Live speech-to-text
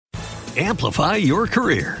Amplify your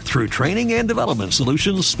career through training and development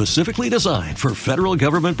solutions specifically designed for federal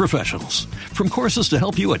government professionals. From courses to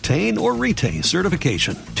help you attain or retain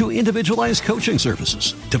certification, to individualized coaching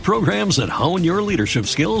services, to programs that hone your leadership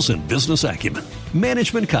skills and business acumen,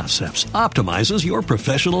 Management Concepts optimizes your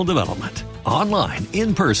professional development. Online,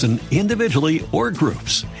 in person, individually, or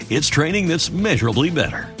groups, it's training that's measurably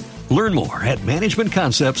better. Learn more at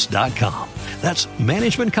managementconcepts.com. That's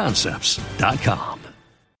managementconcepts.com.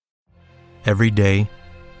 Every day,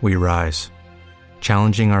 we rise,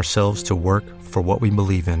 challenging ourselves to work for what we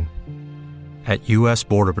believe in. At U.S.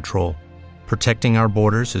 Border Patrol, protecting our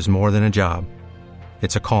borders is more than a job.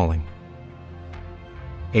 It's a calling.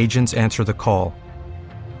 Agents answer the call,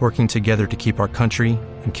 working together to keep our country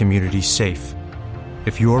and communities safe.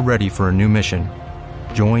 If you're ready for a new mission,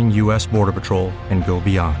 join U.S. Border Patrol and go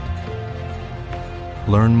beyond.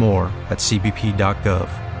 Learn more at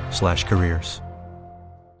cbp.gov/careers.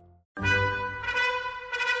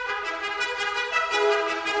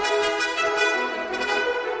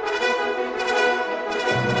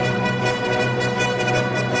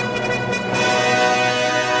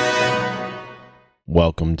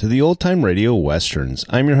 Welcome to the Old Time Radio Westerns.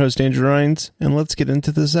 I'm your host, Andrew Rines, and let's get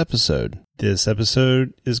into this episode. This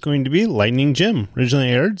episode is going to be Lightning Jim, originally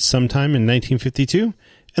aired sometime in 1952,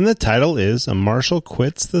 and the title is A Marshal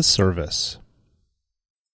Quits the Service.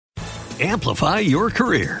 Amplify your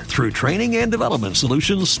career through training and development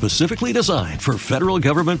solutions specifically designed for federal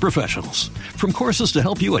government professionals. From courses to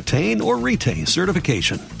help you attain or retain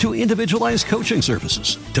certification, to individualized coaching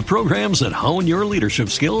services, to programs that hone your leadership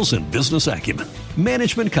skills and business acumen,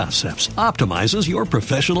 Management Concepts optimizes your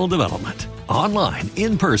professional development. Online,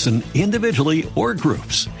 in person, individually, or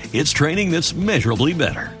groups, it's training that's measurably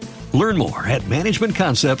better. Learn more at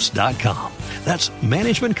managementconcepts.com. That's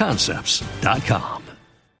managementconcepts.com.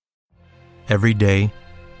 Every day,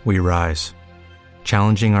 we rise,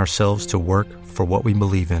 challenging ourselves to work for what we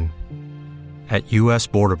believe in. At U.S.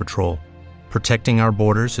 Border Patrol, protecting our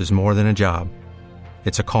borders is more than a job.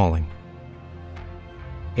 It's a calling.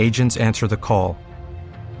 Agents answer the call,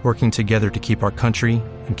 working together to keep our country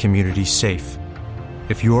and communities safe.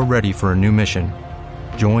 If you're ready for a new mission,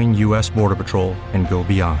 join U.S. Border Patrol and go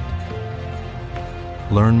beyond.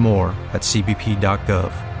 Learn more at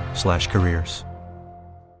cbp.gov/careers.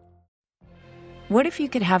 What if you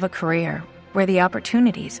could have a career where the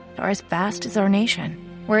opportunities are as vast as our nation,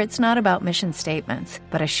 where it's not about mission statements,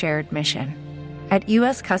 but a shared mission? At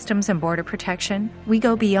U.S. Customs and Border Protection, we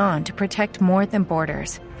go beyond to protect more than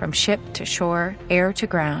borders. From ship to shore, air to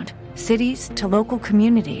ground, cities to local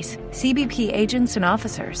communities, CBP agents and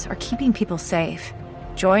officers are keeping people safe.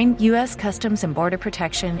 Join U.S. Customs and Border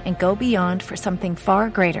Protection and go beyond for something far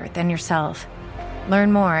greater than yourself.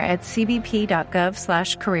 Learn more at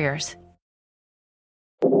cbp.gov/careers.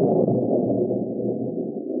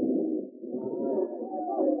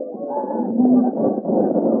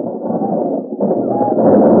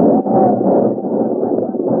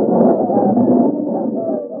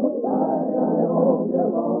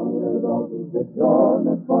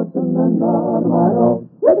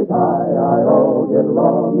 Get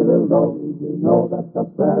along, you little dog. You know that the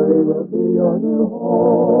prairie will be your new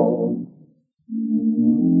home.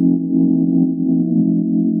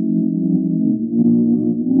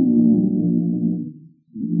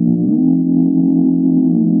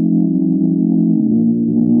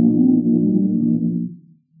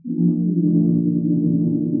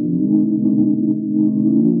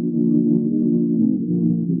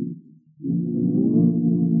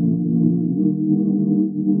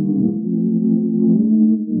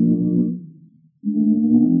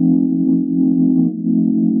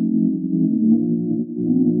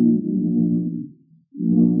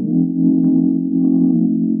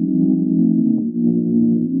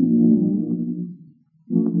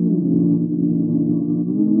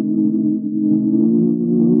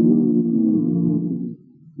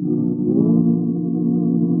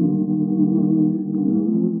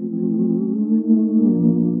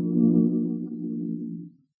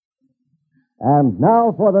 And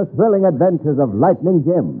now for the thrilling adventures of Lightning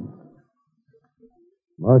Jim.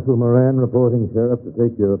 Marshal Moran reporting, Sheriff, to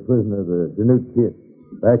take your prisoner, the Danute Kid,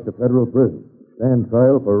 back to federal prison. Stand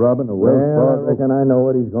trial for robbing a Wells Fargo. I reckon I know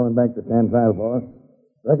what he's going back to stand trial for.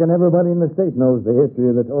 Reckon everybody in the state knows the history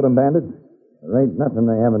of the Totem Bandits. There ain't nothing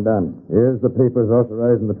they haven't done. Here's the papers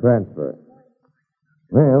authorizing the transfer.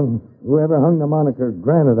 Well, whoever hung the moniker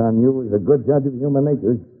granted on you is a good judge of human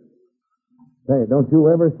nature. Say, don't you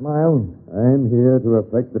ever smile? I'm here to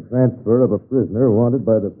effect the transfer of a prisoner wanted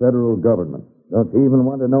by the federal government. Don't you even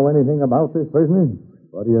want to know anything about this prisoner?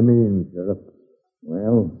 What do you mean, Sheriff?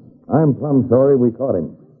 Well, I'm plumb sorry we caught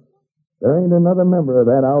him. There ain't another member of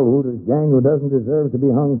that owl hooters gang who doesn't deserve to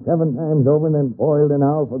be hung 7 times over and then boiled in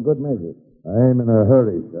owl for good measure. I'm in a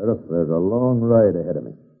hurry, Sheriff. There's a long ride ahead of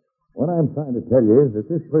me. What I'm trying to tell you is that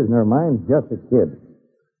this prisoner of mine's just a kid.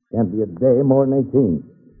 Can't be a day more than 18.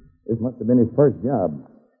 This must have been his first job.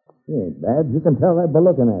 He ain't bad. You can tell that by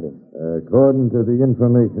looking at him. According to the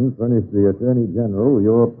information furnished the Attorney General,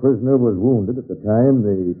 your prisoner was wounded at the time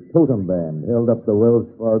the totem band held up the Wells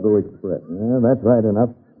Fargo Express. Yeah, that's right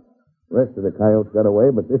enough. The rest of the coyotes got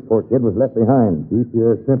away, but this poor kid was left behind. Keep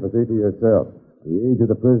your sympathy to yourself. The age of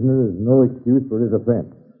the prisoner is no excuse for his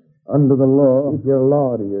offense. Under the law... Keep your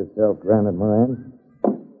law to yourself, Granite Moran.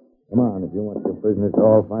 Come on, if you want your prisoners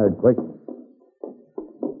all fired quick.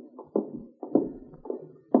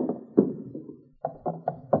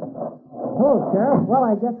 Oh, Sheriff, well,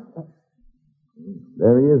 I guess...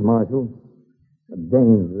 There he is, Marshal. A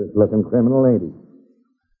dangerous-looking criminal, ain't he?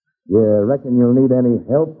 You reckon you'll need any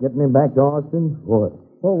help getting him back to Austin? What?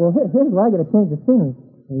 Oh, well, here's where I got to change the scenery.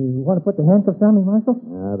 You want to put the handcuffs on me, Marshal?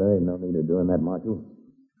 No, there ain't no need of doing that, Marshal.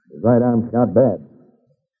 His right arm's shot bad.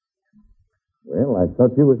 Well, I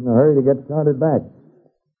thought you was in a hurry to get started back.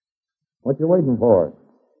 What you waiting for?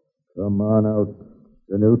 Come on out,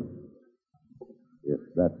 Canute. If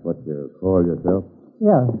that's what you call yourself.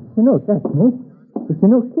 Yeah, Chinook, that's me. The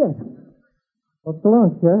Chinook kid. Well, so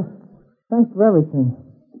long, Sheriff. Thanks for everything.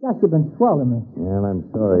 Gosh, you've been swelling me. Well, I'm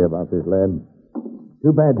sorry about this, lad.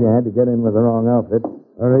 Too bad you had to get in with the wrong outfit.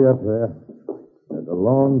 Hurry up there. There's a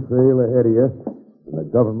long trail ahead of you, and the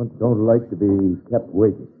government don't like to be kept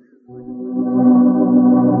waiting.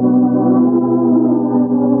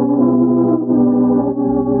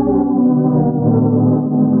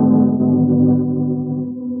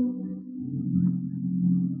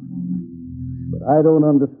 But I don't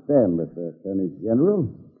understand, Mr. Attorney General.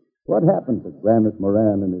 What happened to Granite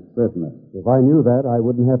Moran and his prisoner? If I knew that, I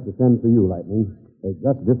wouldn't have to send for you, Lightning. They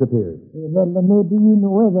just disappeared. Well, maybe you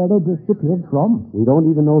know where they disappeared from. We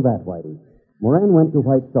don't even know that, Whitey. Moran went to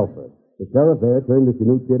White Sulphur. The sheriff there turned the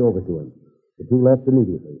Chinook kid over to him. The two left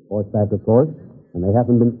immediately, horseback, of course, and they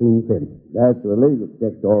haven't been seen since. Naturally, you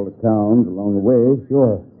checked all the towns along the way.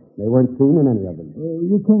 Sure. They weren't seen in any of them.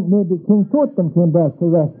 You think maybe King Totem came back to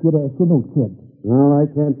rescue the Chinook kid? Well, I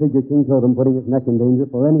can't figure King Totem putting his neck in danger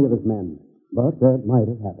for any of his men. But that might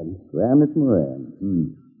have happened. Granite Moran.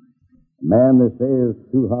 A man they say is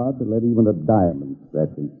too hard to let even a diamond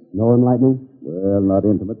scratch him. Know him, Lightning? Well, not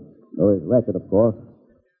intimate. Know his record, of course.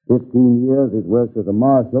 15 years he's worked as a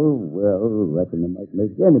marshal. Well, reckon he might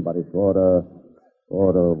make anybody sort of... I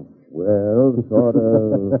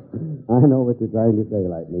know what you're trying to say,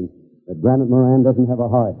 Lightning. That Granite Moran doesn't have a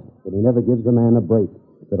heart, that he never gives a man a break,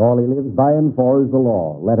 that all he lives by and for is the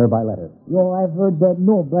law, letter by letter. Yo, I've heard that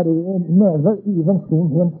nobody ain't never even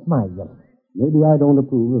seen him smile. Maybe I don't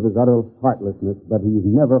approve of his utter heartlessness, but he's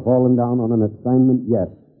never fallen down on an assignment yet.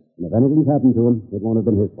 And if anything's happened to him, it won't have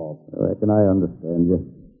been his fault. I reckon I understand you.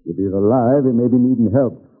 If he's alive, he may be needing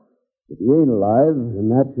help. If he ain't alive...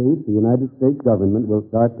 In that case, the United States government will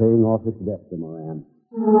start paying off its debt to Moran.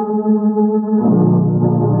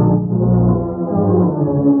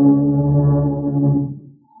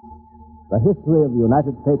 The history of the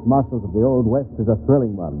United States Marshals of the Old West is a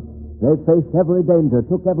thrilling one. They faced every danger,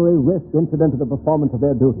 took every risk incident to the performance of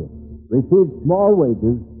their duty, received small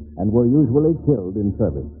wages, and were usually killed in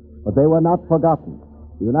service. But they were not forgotten.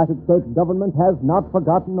 The United States government has not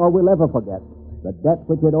forgotten or will ever forget the debt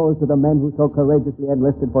which it owes to the men who so courageously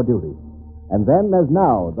enlisted for duty. And then, as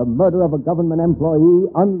now, the murder of a government employee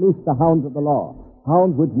unleashed the hounds of the law,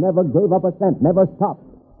 hounds which never gave up a scent, never stopped,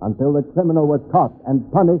 until the criminal was caught and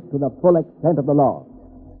punished to the full extent of the law.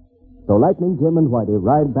 So Lightning Jim and Whitey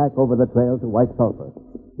ride back over the trail to White Sulphur,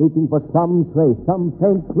 seeking for some trace, some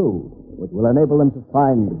faint clue, which will enable them to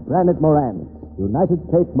find Granite Moran, United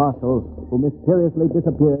States Marshal, who mysteriously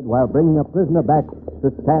disappeared while bringing a prisoner back to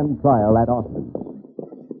stand trial at Austin.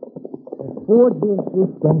 Four days we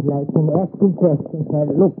spent, Lightning, asking questions and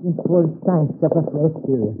looking for signs of a fresh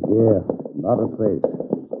deal. Yeah, not a trace.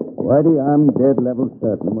 Whitey, I'm dead level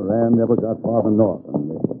certain Moran never got farther north than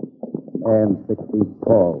this. Man 6 feet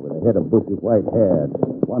tall, with a head of bushy white hair,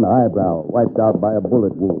 one eyebrow wiped out by a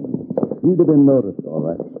bullet wound. He'd have been noticed, all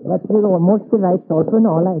right. That's almost the right sort for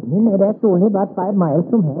all, Lightning. That's only about 5 miles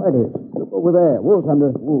from here. Whitey, look over there. Wolf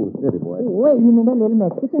under Wolf City, boy. Wait, you mean the little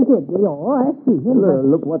Mexican kid? Oh, I see him.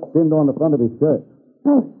 Look what's pinned on the front of his shirt.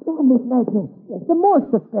 Oh, damn it, Lightning. It's the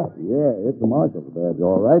Marshal badge. Yeah, it's the Marshal's badge,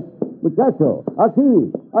 all right. Muchacho,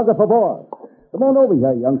 aquí, haga favor. Come on over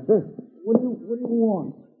here, youngster. What do you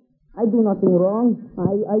want? I do nothing wrong.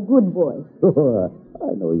 I good boy.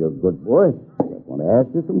 I know you're a good boy. Just want to ask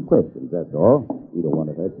you some questions, that's all. We don't want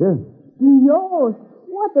to hurt you. Dios,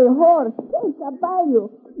 what a horse. Qué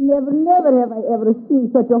caballo. Never have I ever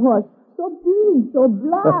seen such a horse. So big, so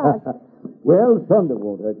black. Well, thunder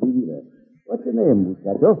won't hurt you either. What's your name,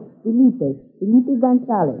 muchacho? Felipe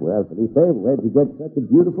Gonzalez. Well, Felipe, where'd you get such a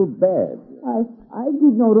beautiful badge? I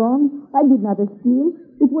did no wrong. I did not steal.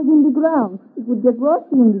 It was in the ground. It would get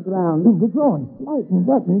rusty in the ground. In the ground? Lightning,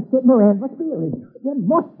 that means that Miranda feeling. That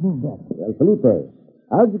must mean that. Well, Felipe,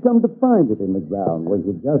 how'd you come to find it in the ground? Was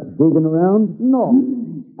you just digging around? No.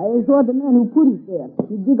 I saw the man who put it there.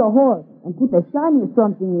 He dig a hole and put a shiny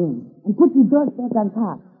something in and put the dust back on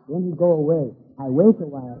top. Then he go away. I wait a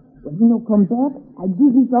while. When he no come back, I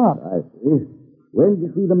dig it up. I see. When did you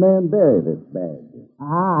see the man bury this badge?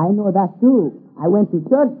 I know that too. I went to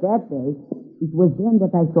church that day. It was then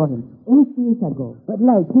that I saw him, 8 years ago. But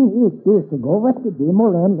like him 8 years ago, what the day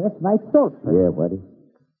Moran left white salt. Yeah, buddy.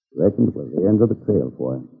 Reckon it was the end of the trail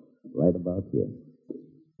for him. Right about here.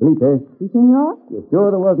 Felipe. Si, senor? You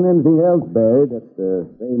sure there wasn't anything else buried at the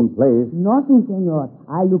same place? Nothing, senor.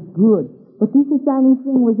 I look good. But this shiny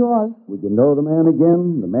thing was all. Would you know the man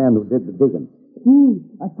again? The man who did the digging?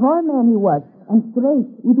 A tall man he was, and straight,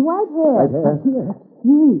 with white hair. White hair?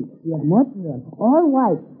 He had much hair, all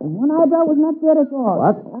white, and one eyebrow was not there at all.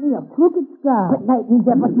 What? Only a crooked scar. But Lightning,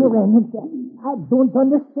 that was Moran himself. I don't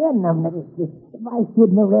understand now. If I said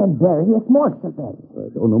Moran bury, it's more so bad. I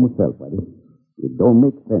don't know myself, buddy. It don't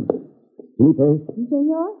make sense. Felipe? Si,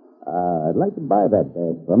 senor? I'd like to buy that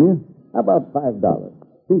badge from you. How about $5?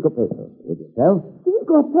 5 pesos. Would you sell?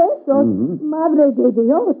 5 pesos? Mm-hmm. Madre de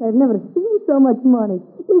Dios, I've never seen so much money.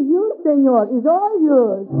 It's yours, senor. It's all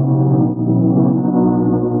yours.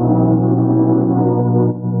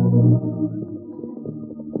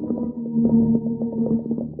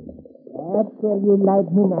 I tell you,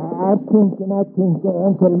 Lightning, I think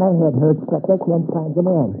until my head hurts, but I can't find the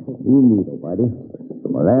man. Me neither, buddy.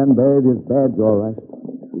 Moran buried his badge all right.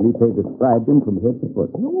 Felipe described him from head to foot.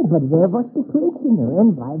 No, but where was the prisoner,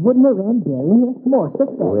 and why would Moran bury him? It's more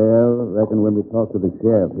suspect. Well, I reckon when we talk to the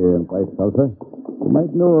sheriff here in White Sulphur, we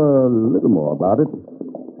might know a little more about it.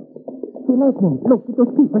 See, Lightning, look at those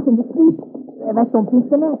people in the street. That's something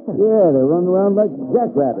sinister. Yeah, they run around like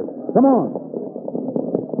jackrabbits. Come on.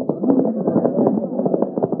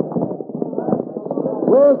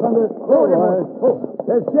 Whoa, Thunder.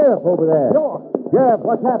 There's Sheriff over there. Sheriff,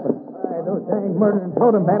 what's happened? Those dang murdering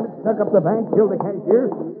totem bandits stuck up the bank, killed the cashier,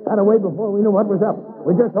 got away before we knew what was up.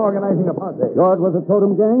 We're just organizing a posse. Sure it was a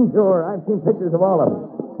totem gang? Sure, I've seen pictures of all of them.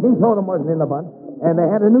 King Totem wasn't in the bunch, and they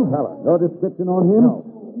had a new fella. No description on him?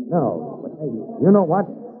 No. But hey, you know what?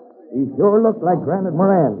 He sure looked like Granite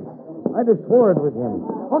Moran. I just swore it was him.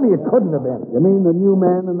 Only it couldn't have been. You mean the new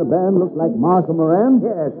man in the band looked like Marshal Moran?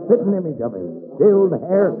 Yes, spitting image of him. Stilled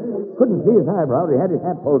hair. Couldn't see his eyebrow. He had his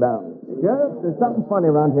hat pulled down. Sheriff, there's something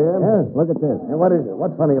funny around here. Yes? Look at this. And what is it?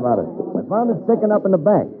 What's funny about it? We found it sticking up in the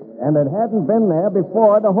bank, and it hadn't been there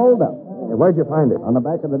before the holdup. Hey, where'd you find it? On the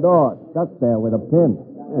back of the door, stuck there with a pin.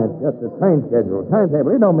 It's just a train schedule.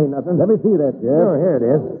 Timetable. It don't mean nothing. Let me see that, Sheriff. Sure, here it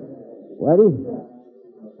is. Whitey?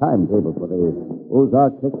 Timetable for the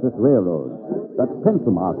Ozark, Texas Railroad. Got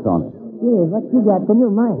pencil marks on it. Yeah, what you got in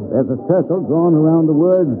your mind? There's a circle drawn around the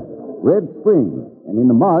word Red Spring, and in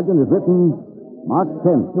the margin is written March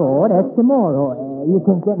 10th. Sure, that's tomorrow. You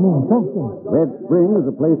think that means something? Red Spring is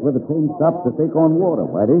a place where the train stops to take on water,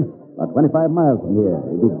 Whitey. About 25 miles from here.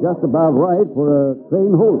 It'd be just about right for a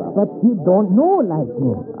train holdup. But you don't know,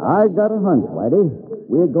 Lightning. I got a hunch, Whitey.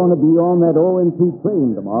 We're going to be on that O&T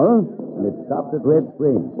train tomorrow, and it stops at Red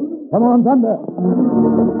Spring. Come on, Thunder.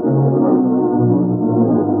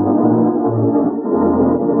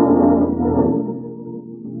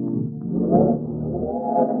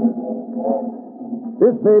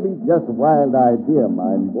 This may be just a wild idea of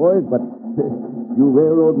mine, boys, but you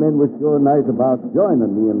railroad men were sure nice about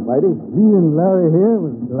joining me and Whitey. Me and Larry here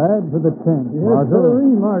was glad for the chance. Yes, sir,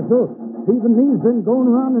 Marshal. Stephen me's been going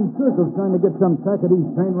around in circles trying to get some track of these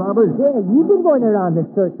train robbers. Yeah, you've been going around in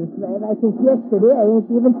circles, man. I think yesterday I ain't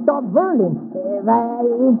even stopped burning. I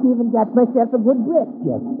ain't even got myself a good breath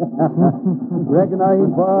yet. Reckon I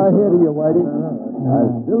ain't far ahead of you, Whitey. I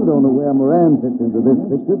still don't know where Moran fits into this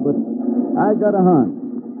picture, but I got a hunch.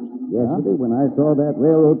 Yesterday, when I saw that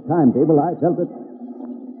railroad timetable, I felt it.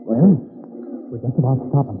 Well, we're just about to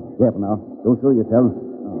stop him. Careful now. Don't show yourself.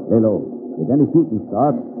 Lay low. If any shooting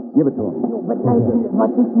starts, give it to him. No, but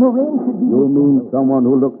what this Moran could be... You mean someone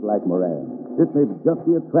who looks like Moran. This may just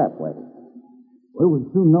be a trap, Whitey. Well, we'll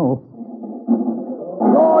soon know.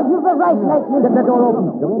 Oh, you've a right, Lightning. Get that door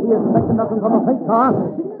open. They won't be expecting nothing from a freight car.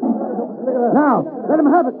 Now, let him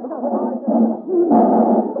have it.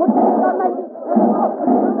 Put your gun, Lightning.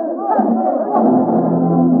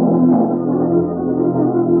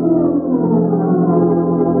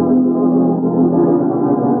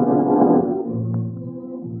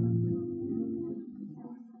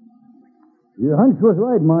 Your hunch was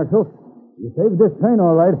right, Marshal. You saved this train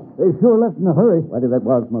all right. They sure left in a hurry. What if that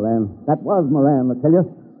was Moran? That was Moran, I tell you.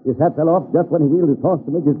 His hat fell off just when he wheeled his horse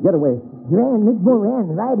to make his getaway. Granite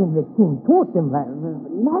Moran riding the king totem.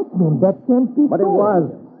 Lightning, that can't be But it was.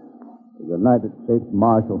 The United States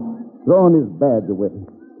Marshal, throwing his badge away,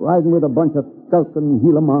 riding with a bunch of skulking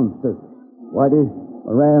Gila monsters. Whitey,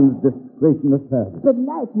 Moran's disgracing the service. But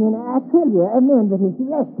Lightning, I tell you, a man that is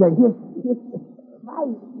record,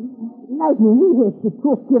 Lightning, he hates the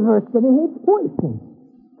cook worse than he hates poison.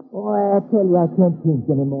 Oh, I tell you, I can't think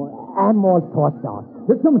anymore. I'm all tossed out.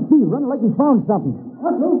 There's some Steve running like he found something.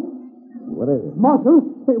 Marshal! What is it? Marshal,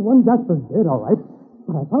 hey, one Jasper's dead, all right.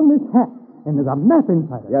 But I found this hat, and there's a map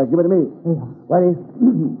inside it. Yeah, give it to me. Yeah. Whitey,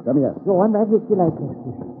 come here. Go on, right with you like this.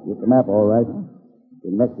 Get the map all right.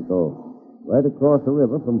 In Mexico. Right across the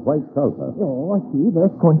river from White Sulphur. Oh, see,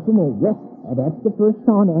 there's Concha Negra. That's the first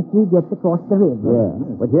town after you get across the river. Yeah,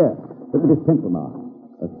 but here, look at this pencil mark.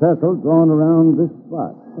 A circle drawn around this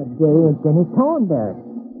spot. But there ain't any town there.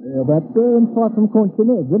 That ain't far from Concha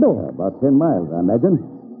Negra, though. About 10 miles, I imagine.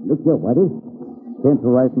 Look here, Whitey. Pencil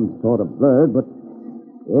writing sort of blurred, but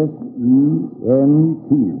S-E-N-T.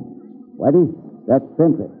 Whitey, that's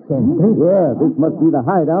Sentry. Sentry? Yeah, this must be the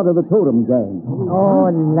hideout of the totem gang. Oh,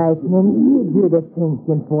 Lightning, you do the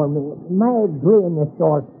thinking for me. My brain is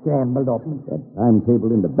all scrambled up. That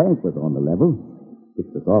timetable in the bank was on the level.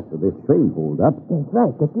 Tipped us off to this train pulled up. That's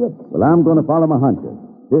right, that's it. Well, I'm going to follow my hunches.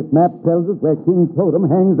 This map tells us where King Totem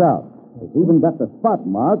hangs out. It's even got the spot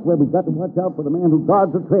marked where we've got to watch out for the man who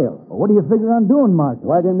guards the trail. Well, what do you figure on doing, Marshal?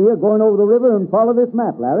 White and me are going over the river and follow this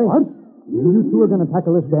map, Larry. What? You two are going to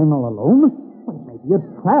tackle this gang all alone? Well, it may be a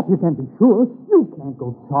trap, you can't be sure. You can't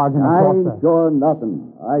go charging I across ain't sure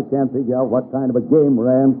nothing. I can't figure out what kind of a game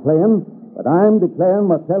Rand's playing, but I'm declaring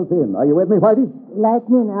myself in. Are you with me, Whitey?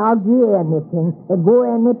 Lightning, I'll do anything. Go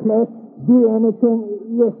any place, do anything,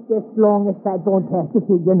 just as long as I don't have to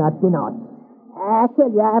figure nothing out. I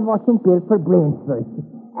tell you, I wasn't built for brains first.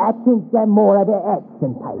 I think I'm more of the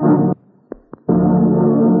action type.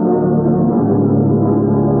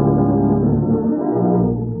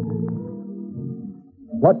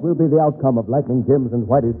 What will be the outcome of Lightning Jim's and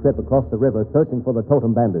Whitey's trip across the river searching for the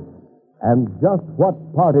totem bandits? And just what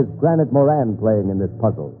part is Granite Moran playing in this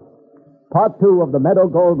puzzle? Part 2 of the Meadow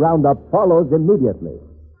Gold Roundup follows immediately.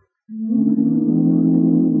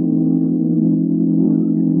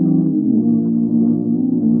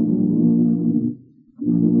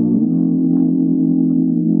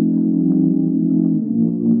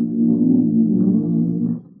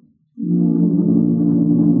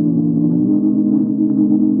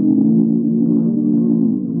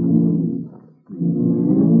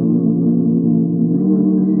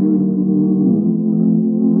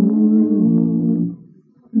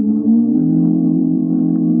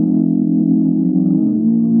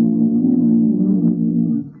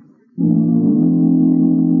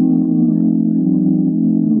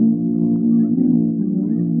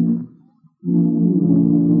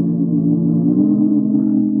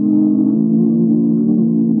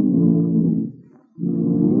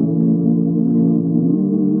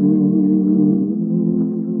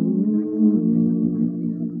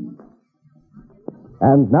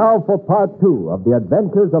 And now for part 2 of the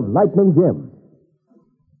adventures of Lightning Jim.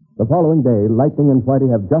 The following day, Lightning and Whitey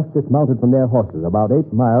have just dismounted from their horses about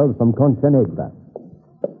 8 miles from Concha Negra.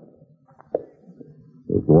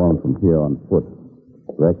 They go on from here on foot.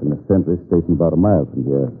 Reckon the sentry's stationed about a mile from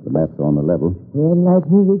here. The map's on the level. Well,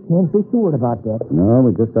 Lightning, we can't be sure about that. No,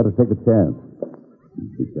 we just got to take a chance.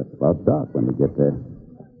 It's just about dark when we get there.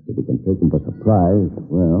 If we can take them by surprise,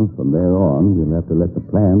 well, from there on, we'll have to let the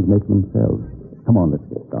plans make themselves. Come on, let's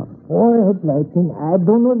get started. All right, Lightning. I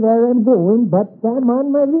don't know where I'm going, but I'm on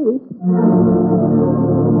my way.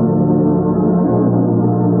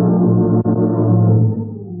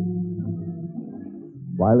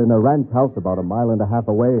 While in a ranch house about a mile and a half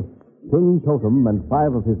away, King Totem and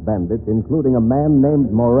 5 of his bandits, including a man named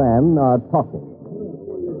Moran, are talking.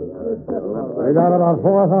 We got about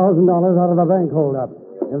 $4,000 out of the bank holdup.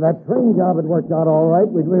 If that train job had worked out all right,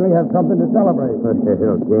 we'd really have something to celebrate.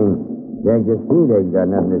 King. Can't just see they ain't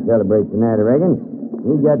got nothing to celebrate tonight, I reckon.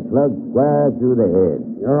 He got plugged square through the head.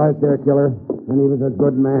 You're right there, killer. And he was a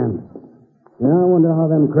good man. Yeah, I wonder how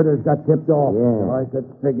them critters got tipped off. Yeah. I could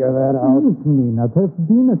figure that out. Nina, there's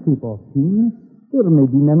been a tip-off, see? There may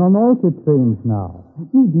be men on altered trains now.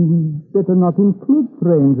 Maybe we better not include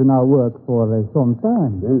trains in our work for some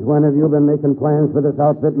time. Since when have you been making plans for this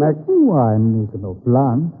outfit, Mac? Oh, I'm making no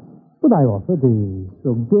plans. But I offer the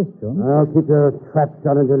suggestion. Well, keep your trap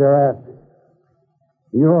shut until you're asked.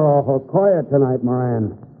 You're awful quiet tonight,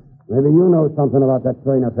 Moran. Maybe you know something about that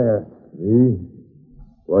train affair. See?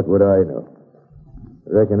 What would I know?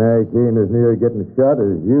 Reckon I came as near getting shot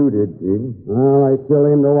as you did, King. Well, I still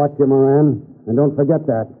aim to watch you, Moran. And don't forget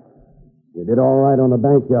that. You did all right on the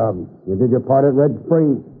bank job. You did your part at Red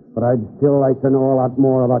Spring. But I'd still like to know a lot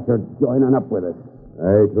more about your joining up with us.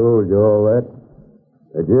 I told you all that.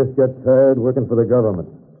 I just got tired working for the government,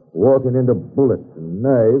 walking into bullets and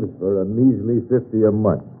knives for a measly $50 a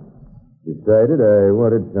month. Decided I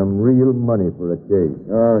wanted some real money for a case.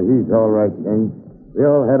 Oh, he's all right, King. We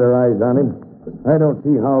all had our eyes on him. I don't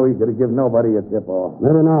see how he could have given nobody a tip-off.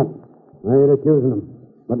 Maybe not. I ain't accusing him.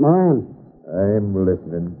 But, Moran. I'm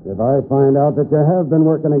listening. If I find out that you have been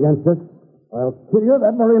working against us, I'll kill you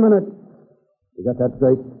that very minute. You got that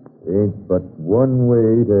straight? Ain't but one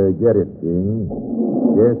way to get it, King.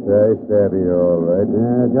 Yes, I stab you all right.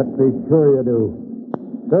 Just be sure you do.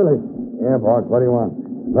 Curly. Yeah, boss, what do you want?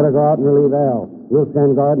 Better go out and relieve Al. You'll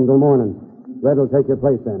stand guard until morning. Red will take your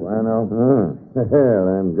place then. Well, well,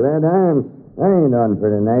 I'm glad I ain't on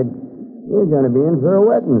for tonight. You're going to be in for a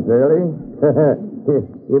wetting, Shirley.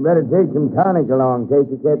 You better take some tonic along in case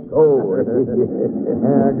you get cold. I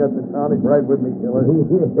got the tonic right with me, killer.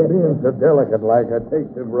 Being so delicate like, I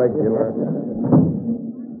taste it regular.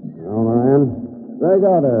 Well, Moran, drag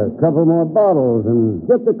out a couple more bottles and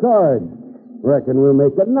get the cards. Reckon we'll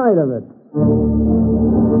make a night of it.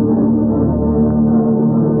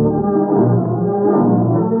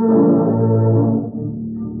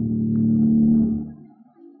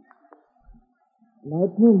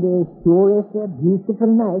 Lightning, they sure is a beautiful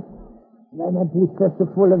night. When I drink so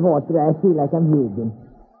full of water, I feel like I'm breathing.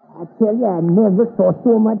 I tell you, I never saw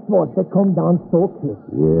so much water come down so quick.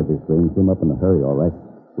 Yeah, this rain came up in a hurry, all right.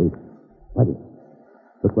 Wait. Buddy.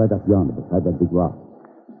 Look right up yonder beside that big rock.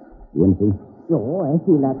 See anything? No, I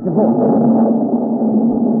feel like the hole.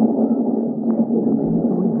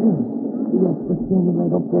 Yes, we're standing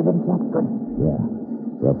right up there with the shotgun. Yeah.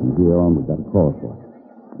 Well, from here on, we've got a call for it.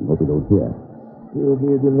 I hope we don't hear.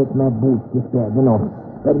 Even with my boots just bad enough.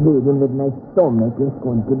 But even with my stomach, it's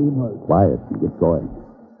going to be worse. Quiet and get going.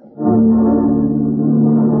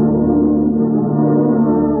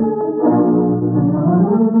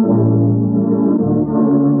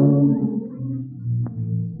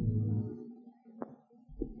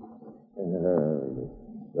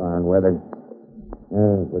 Darn weather.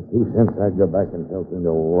 For 2 cents, I'd go back and tell him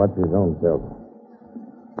to watch his own self.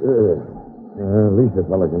 At least a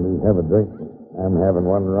fella can have a drink. I'm having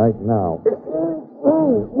one right now. Buddy,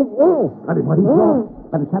 what are you doing?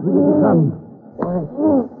 Better tap him with your gun.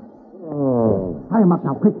 Tie him up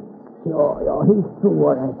now, quick. He's too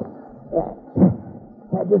all right.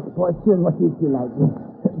 I just was sure what he'd feel like.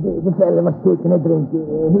 The fella was taking a drink. He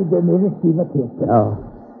didn't even see what he said.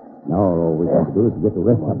 No, all we got to do is get the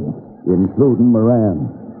rest of them, including Moran.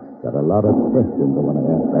 Got a lot of questions I want to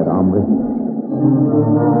ask that hombre.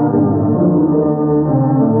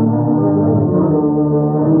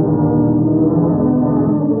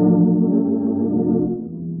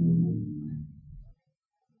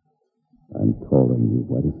 I'm calling you,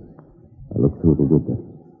 Whitey. I look through the window.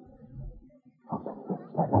 5.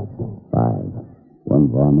 One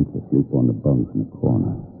varmint's asleep on the bunks in the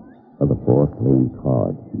corner. Other 4 playing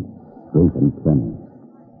cards and drinking plenty.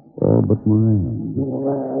 All but Moran.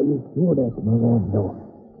 Are you sure that's Moran, though?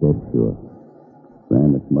 Dead sure.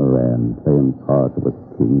 Man, it's Moran playing cards with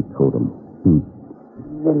King Totem.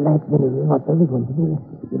 The lightning, what are we going to do?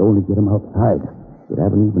 If we could only get him outside. We'd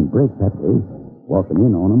have an even break that way. Walking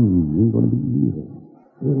in on him ain't going to be easy.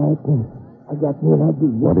 Lightning, I got me an idea.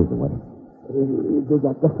 What is it, Whitey? They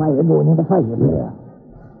got the fire going in the fire. Yeah.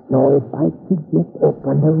 Now, if I could get up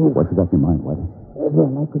on the roof... What you got in your mind, Whitey?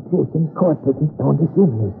 Then I could throw some cartridges down the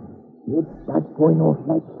chimney. It starts going off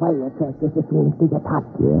like firecrackers as soon as they get hot.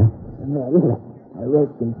 Yeah? Well, I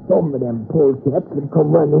reckon some of them polecats would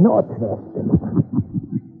come running out fast.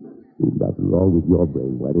 There's nothing wrong with your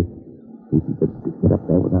brain, Whitey. You can just get up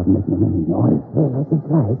there without making any noise. Well, I can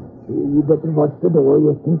try. You better watch the door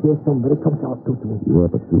just in case somebody comes out to me. Yeah,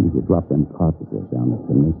 but soon as you drop them cartridges down the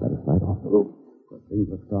chimney, better slide off the roof. Because things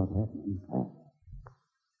will start happening fast.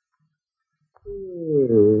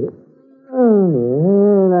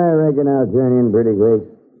 I reckon I'll turn in pretty quick.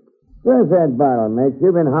 Where's that bottle, Max?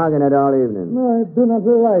 You've been hogging it all evening. I do not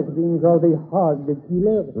like being called the hog the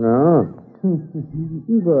killer. No?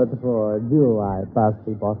 Good for you, I pass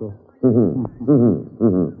the bottle. I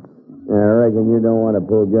reckon you don't want to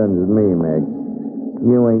pull guns with me, Max.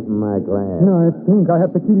 You ain't in my class. No, I think I have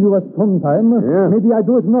to kill you at some time. Yeah? Maybe I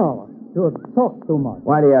do it now. You talk too much.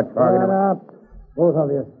 What are you talking Shut about? up. Both of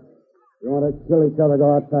you. You want to kill each other,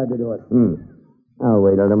 go outside to do it. I'll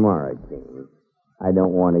wait till tomorrow, King. I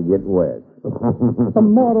don't want to get wet.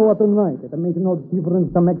 Tomorrow or tonight, it makes no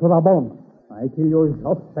difference to make for a bomb. I kill you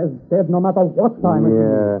just as dead no matter what time it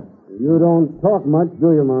is. You don't talk much,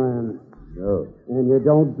 do you, Moran? No. And you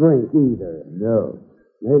don't drink either. No.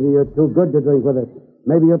 Maybe you're too good to drink with us.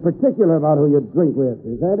 Maybe you're particular about who you drink with.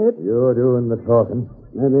 Is that it? You're doing the talking.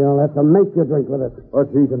 Maybe I'll have to make you drink with us. What's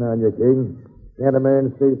eating on you, King? Can't a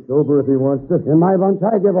man stay sober if he wants to? In my bunch,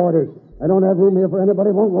 I give orders. I don't have room here for anybody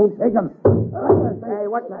who won't take them. Hey,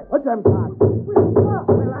 what's that? What's them talk?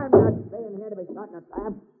 Well, I'm not staying here to be shot in a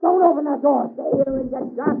trap. Don't open that door. Stay here and get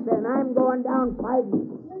shot, then. I'm going down fighting.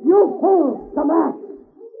 You fool! Come back!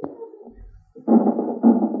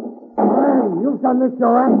 Hey, you've done this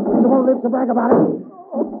your ass, but you won't live to brag about it.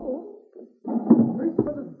 Reach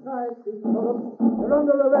for the sky, King Solomon. You're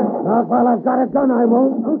under arrest. Not while I've got a gun, I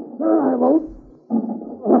won't. No, sir, I won't.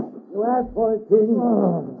 You asked for it, King.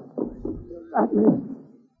 You got me.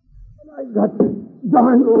 And I got this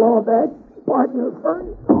darn law back. Partner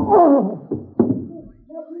first.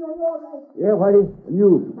 Yeah, Whitey,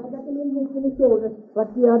 you. I got them in the shoulder,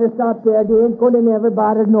 but the others out there, they ain't going to never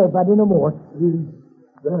bother nobody no more.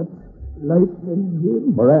 That lightning,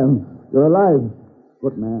 Jim. Moran, you're alive.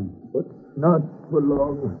 Good man. But not for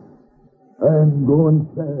long. I'm going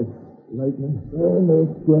fast, lightning. Well,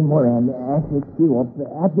 let's get Moran. I'll fix you up.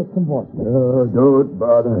 I'll get some water. Oh, don't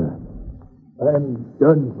bother. I'm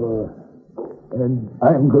done for. And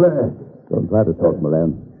I'm glad. Don't try to talk,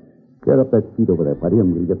 Moran. Get up that sheet over there, buddy, and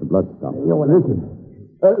we'll get the blood stopped. Listen,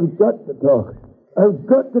 I've got to talk. I've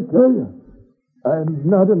got to tell you. I'm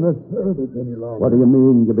not in the service any longer. What do you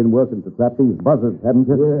mean? You've been working to trap these buzzards, haven't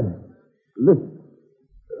you? Yeah. Listen,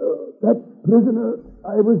 that prisoner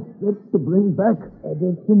I was sent to bring back.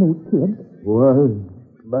 There's the new kid. Was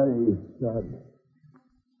my son.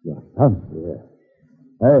 Your son? Yeah.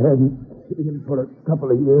 I hadn't seen him for a couple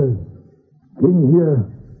of years. King here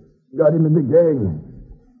got him in the gang.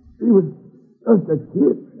 He was just a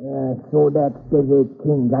kid. So that's the way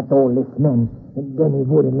King got all this men, and then he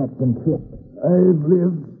wouldn't let them slip. I've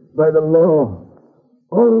lived by the law.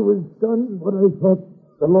 Always done what I thought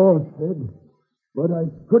the law said. But I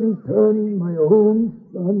couldn't turn my own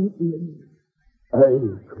son in. I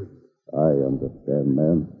couldn't. I understand,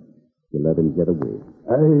 man. You let him get away.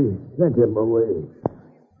 I sent him away.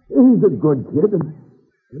 He's a good kid,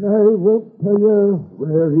 and I won't tell you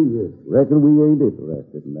where he is. Reckon we ain't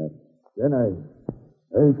interested in that. Then I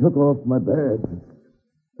took off my badge.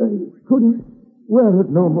 I couldn't wear it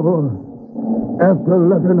no more. After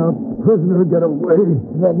letting a prisoner get away.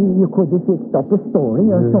 Well, you could have fixed up a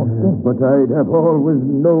story or something. But I'd have always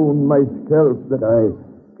known myself that I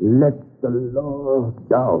let the law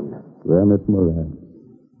down. Granite, Moran.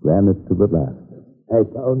 Granite to the last. I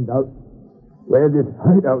found out where this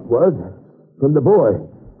hideout was from the boy.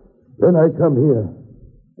 Then I come here,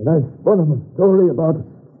 and I spun him a story about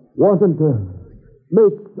wanting to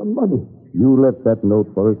make some money. You left that note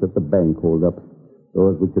for us at the bank hold up so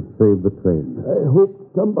as we could save the train. I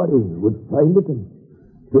hoped somebody would find it and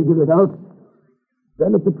figure it out.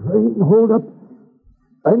 Then at the train hold up,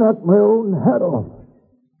 I knocked my own hat off,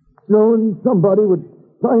 knowing somebody would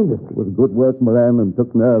find it. It was good work, Moran, and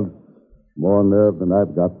took nerve. More nerve than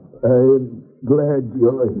I've got. I'm glad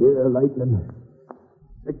you're here, Lightning.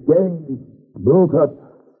 The gang broke up,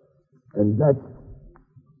 and that's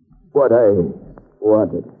what I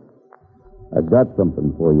wanted. I got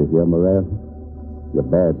something for you here, Moran. Your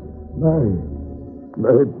badge. My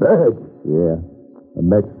badge? Yeah. A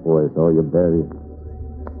Mex boy saw you bury it.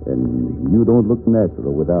 And you don't look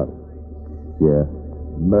natural without it. Yeah.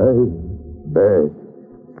 My badge.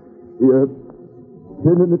 You're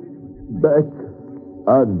pinning it back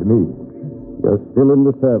on me. You're still in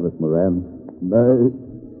the service, Moran. My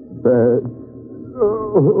badge.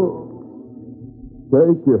 Oh.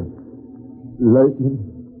 Thank you, Lightning.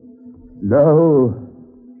 Now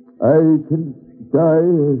I can die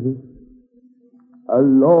as a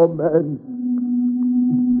lawman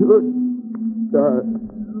should die.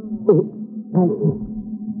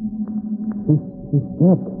 He's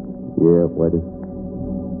dead. Yeah, Whitey.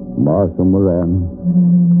 Marshal Moran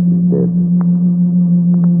is dead.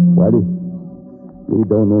 Whitey, we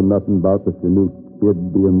don't know nothing about the Chinook kid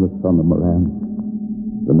being the son of Moran.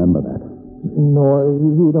 Remember that. No,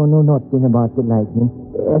 we don't know nothing about the Lightning.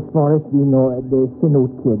 As far as we know, the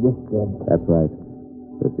Chinook kid is dead. That's right.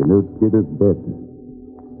 The Chinook kid is dead.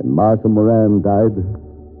 And Marshal Moran died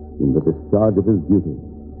in the discharge of his duty,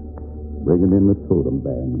 bringing in the totem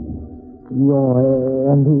band.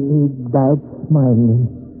 And he died smiling.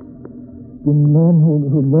 The man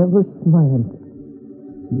who never smiled,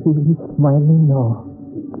 he's smiling now.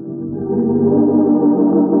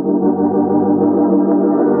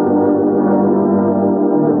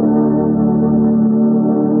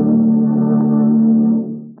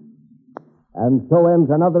 And so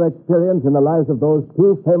ends another experience in the lives of those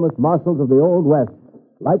two famous marshals of the Old West,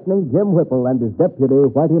 Lightning Jim Whipple and his deputy,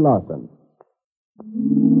 Whitey Lawson.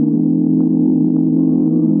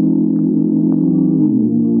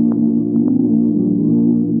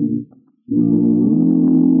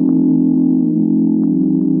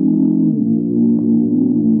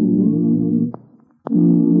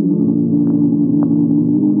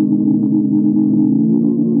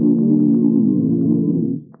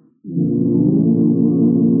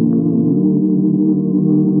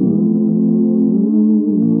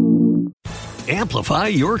 Amplify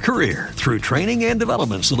your career through training and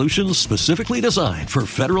development solutions specifically designed for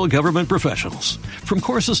federal government professionals. From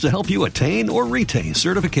courses to help you attain or retain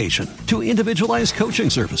certification, to individualized coaching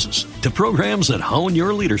services, to programs that hone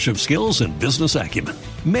your leadership skills and business acumen,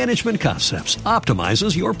 Management Concepts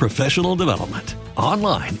optimizes your professional development.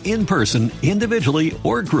 Online, in person, individually,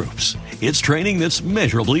 or groups, it's training that's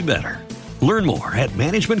measurably better. Learn more at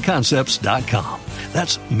managementconcepts.com.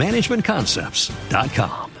 That's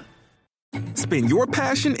managementconcepts.com. Spin your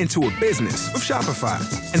passion into a business with Shopify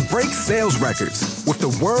and break sales records with the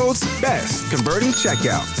world's best converting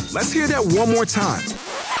checkout. Let's hear that one more time.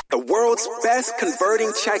 The world's best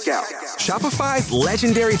converting checkout. Shopify's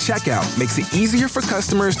legendary checkout makes it easier for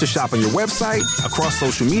customers to shop on your website, across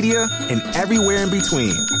social media, and everywhere in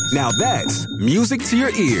between. Now that's music to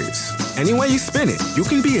your ears. Any way you spin it, you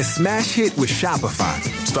can be a smash hit with Shopify.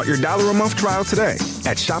 Start your $1-a-month trial today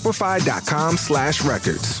at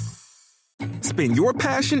shopify.com/records. Spin your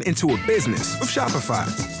passion into a business with Shopify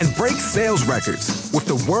and break sales records with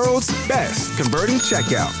the world's best converting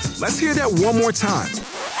checkout. Let's hear that one more time.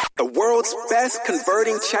 The world's best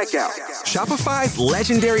converting checkout. Shopify's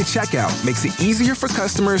legendary checkout makes it easier for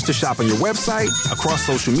customers to shop on your website, across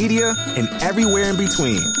social media, and everywhere in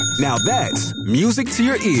between. Now that's music to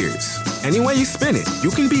your ears. Any way you spin it, you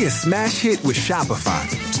can be a smash hit with Shopify.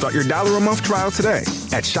 Start your $1-a-month trial today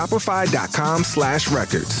at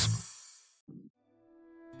shopify.com/records.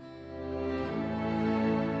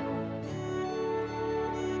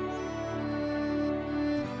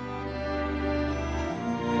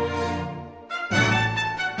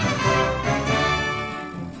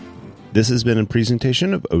 This has been a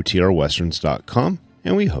presentation of OTRWesterns.com,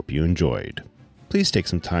 and we hope you enjoyed. Please take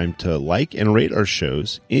some time to like and rate our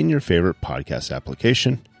shows in your favorite podcast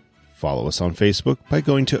application. Follow us on Facebook by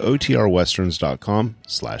going to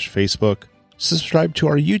OTRWesterns.com/Facebook. Subscribe to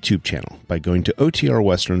our YouTube channel by going to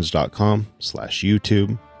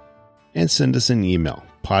OTRWesterns.com/YouTube. And send us an email,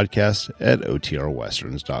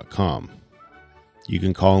 podcast@OTRWesterns.com. You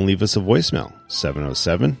can call and leave us a voicemail,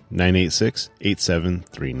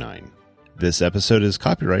 707-986-8739. This episode is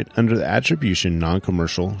copyright under the Attribution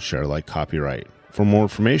Non-Commercial Share-alike copyright. For more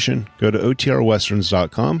information, go to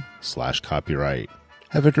OTRWesterns.com/copyright.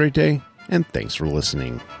 Have a great day, and thanks for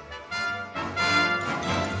listening.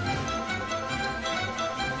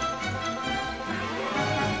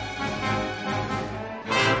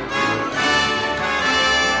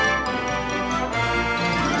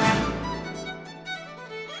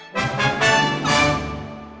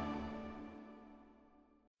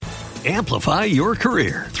 Amplify your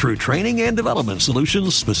career through training and development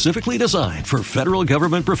solutions specifically designed for federal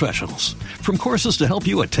government professionals. From courses to help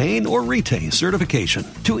you attain or retain certification,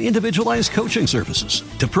 to individualized coaching services,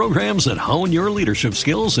 to programs that hone your leadership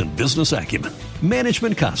skills and business acumen,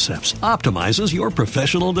 Management Concepts optimizes your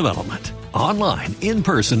professional development. Online, in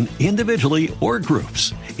person, individually, or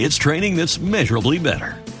groups, it's training that's measurably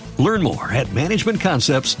better. Learn more at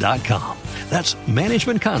managementconcepts.com. That's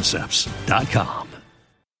managementconcepts.com.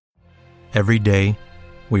 Every day,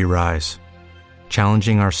 we rise,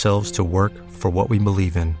 challenging ourselves to work for what we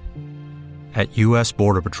believe in. At U.S.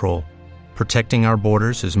 Border Patrol, protecting our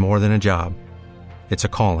borders is more than a job. It's a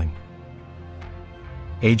calling.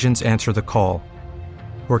 Agents answer the call,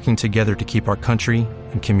 working together to keep our country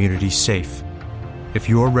and communities safe. If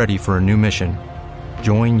you're ready for a new mission,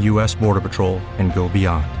 join U.S. Border Patrol and go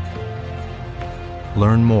beyond.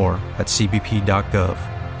 Learn more at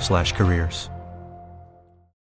cbp.gov/careers.